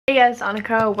Hey guys,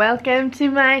 Annika. Welcome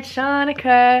to my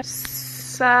Annika.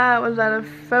 Was out of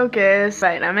focus.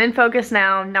 Right, I'm in focus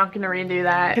now. I'm not gonna redo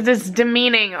that because it's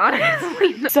demeaning,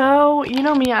 honestly. So, you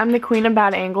know me, I'm the queen of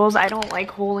bad angles. I don't like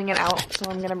holding it out,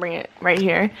 so I'm gonna bring it right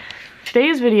here.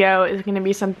 Today's video is going to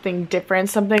be something different,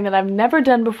 something that I've never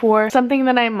done before, something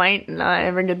that I might not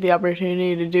ever get the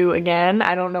opportunity to do again.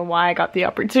 I don't know why I got the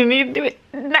opportunity to do it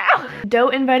now.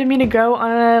 Dote invited me to go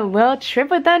on a little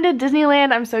trip with them to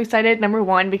Disneyland. I'm so excited, number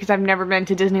one, because I've never been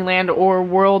to Disneyland or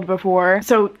World before,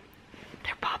 so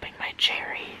they're popping my cherry.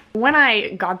 When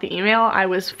I got the email, I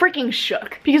was freaking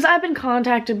shook because I've been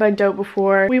contacted by Dote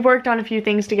before. We worked on a few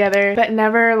things together, but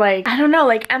never like, I don't know,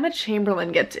 like Emma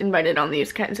Chamberlain gets invited on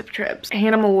these kinds of trips.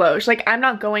 Hannah Maloche, like I'm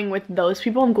not going with those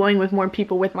people, I'm going with more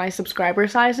people with my subscriber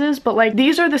sizes, but like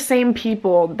these are the same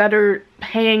people that are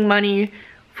paying money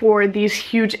for these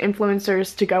huge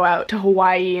influencers to go out to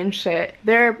Hawaii and shit.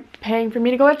 They're paying for me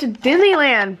to go out to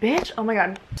Disneyland, bitch. Oh my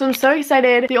god. So I'm so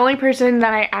excited. The only person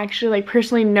that I actually like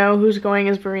personally know who's going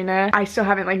is Verena. I still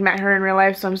haven't like met her in real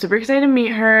life, so I'm super excited to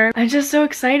meet her. I'm just so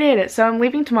excited. So I'm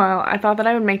leaving tomorrow. I thought that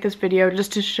I would make this video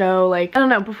just to show like, I don't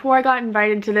know, before I got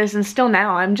invited to this and still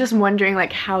now, I'm just wondering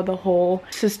like how the whole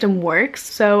system works.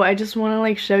 So I just want to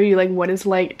like show you like what it's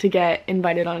like to get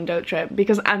invited on a Dote trip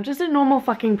because I'm just a normal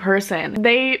fucking person.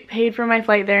 They paid for my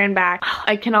flight there and back.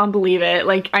 I cannot believe it.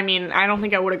 Like, I mean, I don't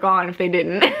think I would have gone if they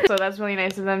didn't. So that's really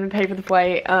nice of them to pay for the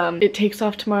flight. It takes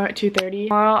off tomorrow at 2:30.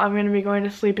 Tomorrow I'm gonna be going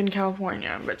to sleep in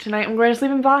California, but tonight I'm going to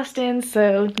sleep in Boston,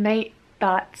 so night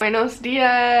thoughts. Buenos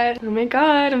dias. Oh my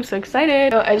god, I'm so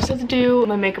excited. So I just have to do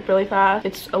my makeup really fast.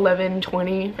 It's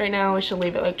 11:20 right now. I should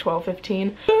leave at like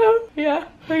 12:15. Yeah,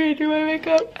 I'm gonna do my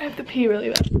makeup. I have to pee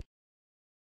really bad.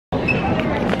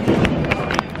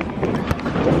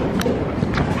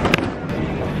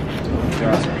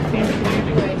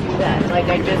 Like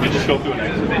I just show through an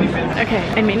exit. Okay,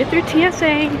 I made it through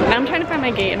TSA. Now I'm trying to find my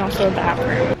gate and also a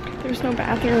bathroom. There's no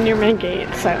bathroom near my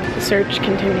gate, so the search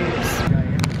continues.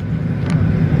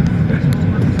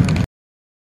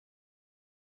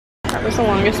 That was the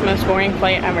longest, most boring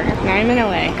flight ever. Now I'm in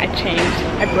LA. I changed.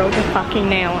 I broke a fucking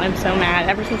nail. I'm so mad.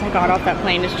 Ever since I got off that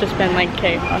plane, it's just been like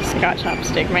chaos. I got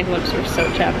chopstick. My lips were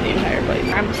so chapped the entire place.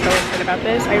 I'm so excited about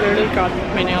this. I literally got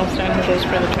my nails done just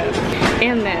for the trip.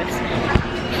 And this.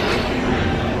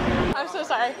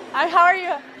 Sorry. How are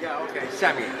you? Yeah, okay.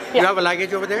 Sammy, yeah. You have a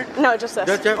luggage over there? No, just this.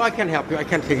 I can help you. I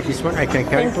can take this one. I can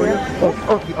carry it for you.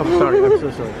 Oh, okay. I'm sorry. I'm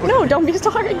so sorry. Okay. No, don't be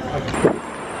sorry. Okay.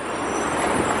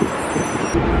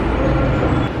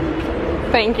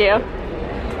 Thank you.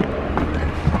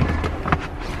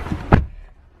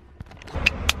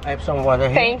 I have some water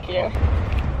here. Thank you.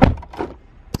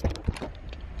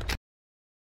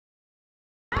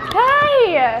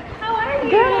 Hi! How are you?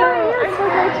 Good, how are you? It's so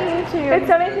great to meet you. It's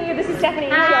so nice to meet you. This is Stephanie.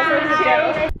 She also is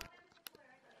here.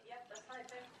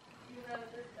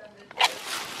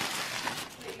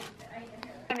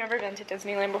 I've never been to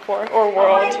Disneyland before, or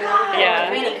World. Oh my god! Yeah.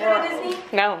 Really? Go to Disney?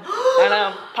 No, I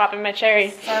know. Popping my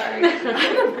cherry. Sorry.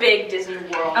 I'm a big Disney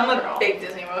World girl. Big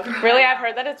Disney World girl. Really, I've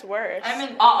heard that it's worse. I'm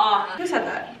in. Who said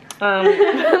that?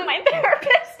 My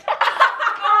therapist.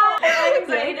 Oh,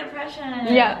 anxiety, depression.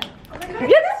 Yeah. Oh my god.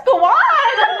 Yes, go on.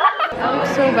 That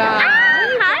looks so bad.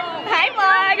 Hi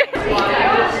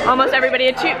vlog. Almost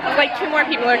everybody. Two more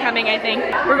people are coming, I think.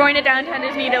 We're going to downtown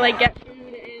Disney to like get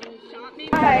food and shop maybe.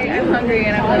 Hi, I'm hungry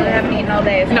and I haven't eaten all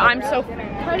day. So. No, I'm so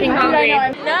fucking hungry.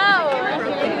 No,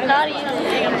 not eating.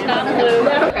 I'm not blue.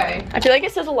 Okay. I feel like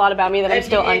it says a lot about me that I'm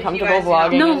still uncomfortable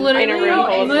vlogging. No, literally, in a room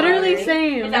full of literally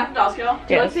same. Is that from Dolls Kill?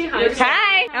 Yes. Let's say hi.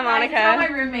 Hi, I'm Annika. Tell my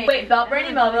roommate. Wait,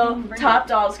 Brandy Melville, top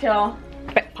Dolls Kill.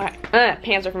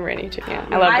 Pants are from Brandy too. Yeah,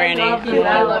 I love Brandy. I love you.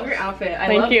 I love your outfit. I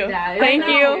Thank love you. That. Thank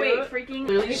you. Wait,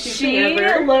 freaking. She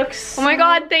looks. Oh my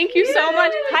god, thank you so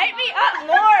much. Hype me up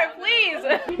more,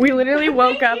 please. We literally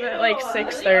woke up at like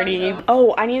 6:30.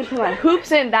 Oh, I need to put my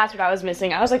hoops in. That's what I was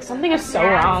missing. I was like, something is so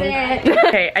wrong.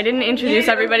 Okay, I didn't introduce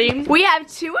everybody. We have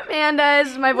two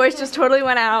Amandas. My voice just totally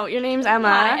went out. Your name's Emma.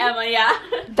 Hi, Emma, yeah.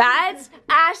 That's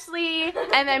Ashley,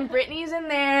 and then Brittany's in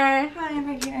there. Hi, I'm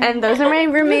right here. And those are my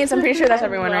roommates. I'm pretty sure that's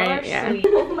everyone, right? Yeah.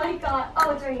 Oh my god.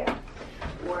 Oh, it's right here.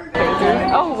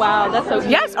 Oh wow, that's so.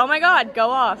 Yes. Oh my god,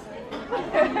 go off.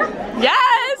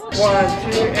 Yes.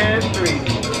 1, 2, and 3.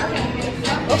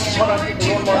 Oh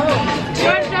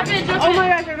my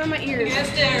gosh, I got my ears.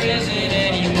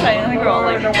 Right, let me roll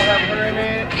like.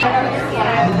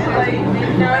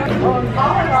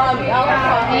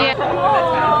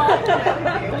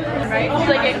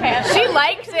 She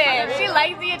likes it. She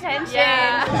likes the attention.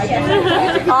 Yeah.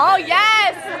 Oh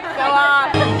yes. Go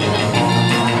on.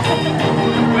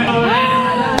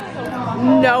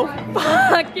 No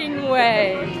fucking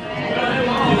way.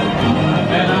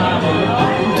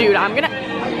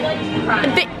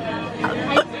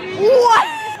 What?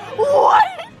 What?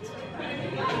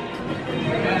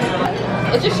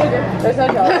 It's just sugar. There's no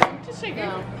color. Just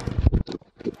sugar.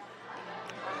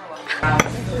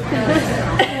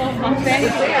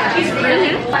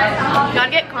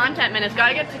 Gotta get content minutes.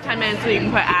 Gotta get to 10 minutes so you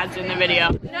can put ads in the video.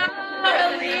 No,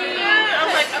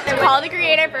 it's called the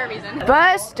creator for a reason.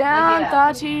 Bust down,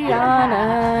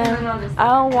 Tatiana. I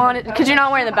don't want it. Cause you're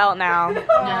not wearing the belt now. No.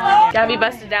 Gabby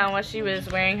busted down while she was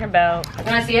wearing her belt.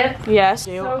 Wanna see it? Yes.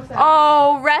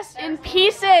 Oh, rest in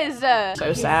pieces.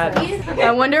 So sad.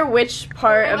 I wonder which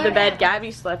part of the bed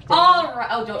Gabby slept in. Alright.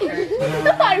 Oh, don't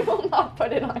hurt. I will not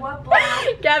put it on.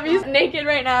 Gabby's naked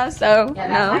right now, so no.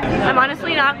 I'm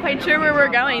honestly not quite sure where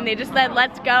we're going. They just said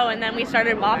let's go and then we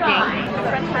started walking.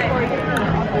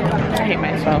 I hate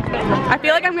myself. I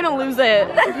feel like I'm gonna lose it.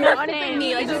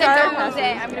 Me, like you said, don't lose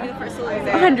it. I'm gonna be the first to lose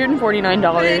it.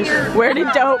 $149. Where did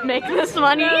Dote make this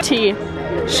money? T.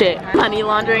 Shit. Money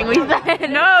laundering, we said.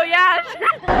 No, yeah.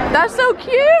 That's so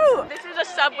cute. This is a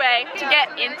subway to get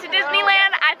into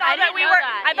Disneyland. I thought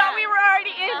we were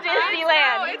already in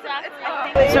Disneyland.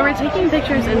 So we're taking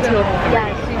pictures until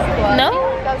No?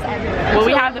 well,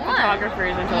 we have the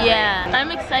photographers until Yeah,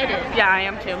 I'm excited. yeah, I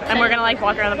am too. And we're gonna like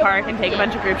walk around the park and take a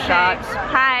bunch of group shots.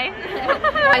 Hi.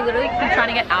 I literally keep trying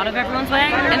to get out of everyone's way,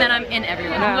 and then I'm in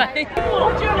everyone's way.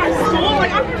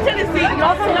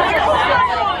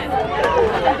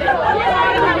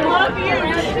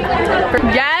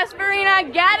 Yes, Farina,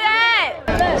 get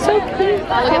it! So cute. Look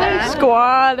at that.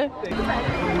 Squad.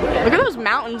 Look at those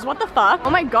mountains. What the fuck? Oh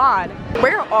my god.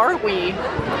 Where are we?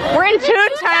 We're in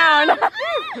Toontown.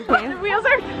 The wheels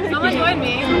are. Someone join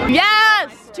me.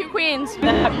 Yes! Two queens.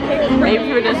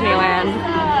 Maybe for Disneyland.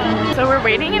 So we're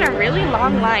waiting in a really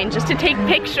long line just to take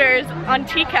pictures on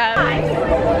teacups.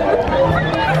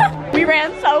 We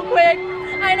ran so quick.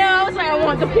 I know, I was like, I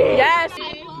want the pee. Yes.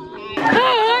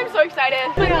 I'm so excited.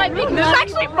 This is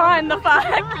actually fun, the fuck.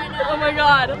 Oh my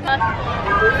god.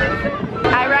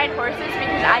 I ride horses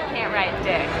because I can't ride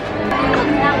dick.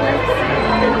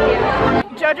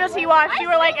 JoJo Siwa, you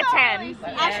were like a 10.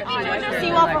 I should be JoJo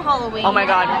Siwa for Halloween. Oh my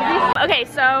god. Okay,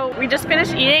 so we just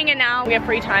finished eating and now we have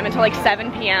free time until like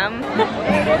 7 p.m.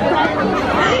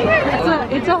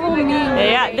 It's a whole meet.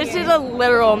 Yeah, this is a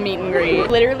literal meet and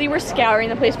greet. Literally, we're scouring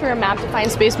the place for a map to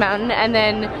find Space Mountain, and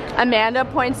then Amanda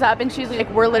points up and she's like,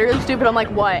 we're literally stupid. I'm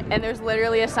like, what? And there's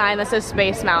literally a sign that says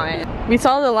Space Mountain. We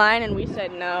saw the line and we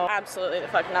said no, absolutely the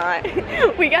fuck not.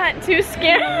 We got too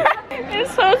scared.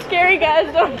 It's so scary,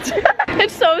 guys. Don't.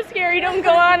 It's so scary. Don't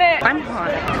go on it. I'm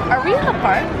hot. Are we in the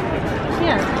park?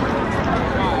 Yeah.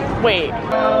 Wait.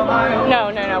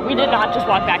 No. We did not just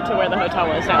walk back to where the hotel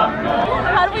was. No.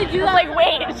 How do we do that? Like,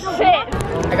 wait, shit.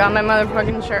 I got my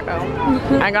motherfucking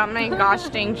churro. I got my gosh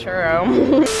dang churro.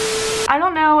 I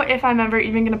don't know if I'm ever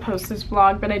even gonna post this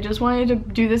vlog, but I just wanted to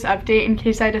do this update in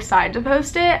case I decide to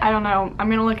post it. I don't know. I'm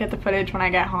gonna look at the footage when I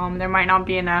get home. There might not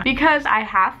be enough because I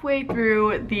halfway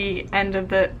through the end of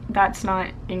the, that's not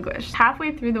English.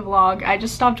 Halfway through the vlog, I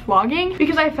just stopped vlogging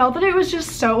because I felt that it was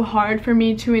just so hard for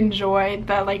me to enjoy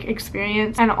the like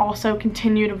experience and also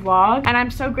continue to vlog. And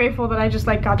I'm so grateful that I just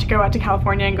like got to go out to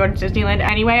California and go to Disneyland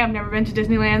anyway. I've never been to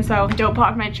Disneyland, so Dote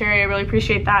popped my cherry. I really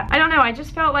appreciate that. I don't know. I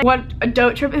just felt like what a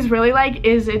Dote trip is really like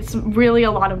is it's really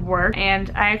a lot of work,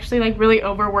 and I actually like really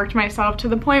overworked myself to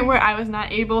the point where I was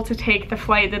not able to take the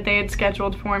flight that they had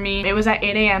scheduled for me. It was at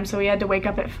 8 a.m. so we had to wake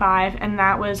up at 5, and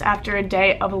that was after a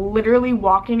day of literally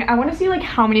walking. I want to see like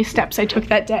how many steps I took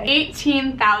that day.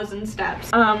 18,000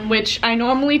 steps, which I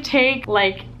normally take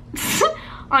like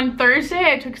on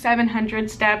Thursday I took 700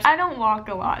 steps. I don't walk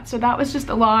a lot, so that was just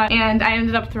a lot, and I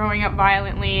ended up throwing up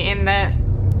violently in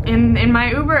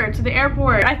my Uber to the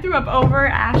airport. I threw up over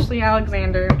Ashley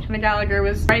Alexander. Kenna Gallagher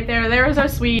was right there. They were so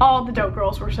sweet. All the Dote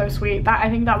girls were so sweet. I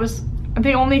think that was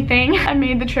the only thing that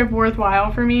made the trip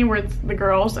worthwhile for me were the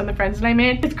girls and the friends that I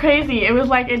made. It's crazy. It was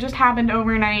like it just happened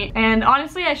overnight. And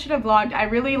honestly, I should have vlogged. I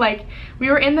really like, we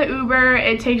were in the Uber.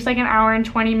 It takes like an hour and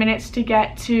 20 minutes to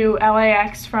get to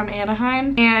LAX from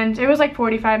Anaheim. And it was like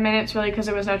 45 minutes really because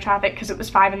there was no traffic because it was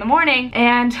 5 in the morning.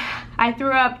 And I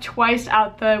threw up twice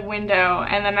out the window.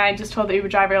 And then I just told the Uber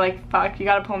driver like, fuck, you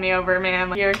gotta pull me over, man.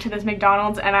 Like, here to this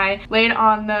McDonald's. And I laid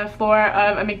on the floor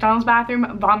of a McDonald's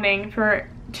bathroom vomiting for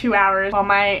 2 hours while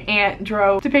my aunt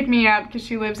drove to pick me up because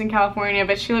she lives in California,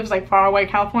 but she lives like far away.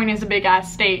 California is a big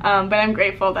ass state. But I'm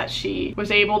grateful that she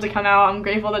was able to come out. I'm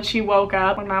grateful that she woke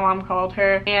up when my mom called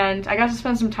her, and I got to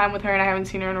spend some time with her, and I haven't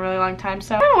seen her in a really long time,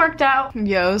 so it worked out.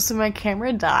 Yo, so my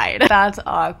camera died. That's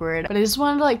awkward. But I just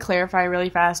wanted to like clarify really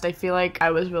fast. I feel like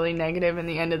I was really negative in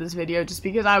the end of this video just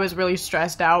because I was really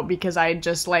stressed out because I had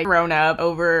just like grown up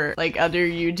over like other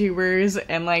YouTubers,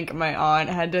 and like my aunt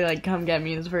had to like come get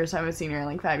me. It's the first time I've seen her in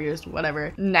like 5 years,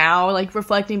 whatever. Now, like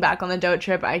reflecting back on the Dote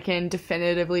trip, I can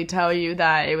definitively tell you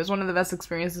that it was one of the best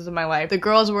experiences of my life. The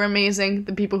girls were amazing.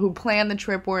 The people who planned the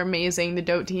trip were amazing. The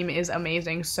Dote team is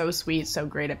amazing. So sweet, so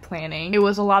great at planning. It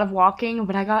was a lot of walking,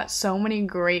 but I got so many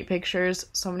great pictures,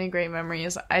 so many great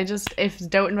memories. If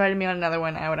Dote invited me on another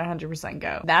one, I would 100%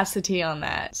 go. That's the tea on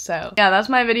that. So yeah, that's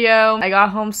my video. I got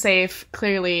home safe,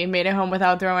 clearly made it home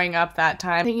without throwing up that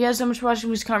time. Thank you guys so much for watching.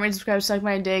 Please comment, subscribe, suck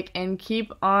my dick, and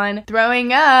keep on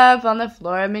throwing up on the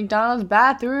floor of McDonald's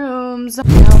bathrooms.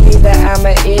 Tell me that I'm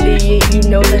an idiot, you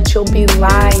know that you'll be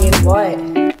lying. What?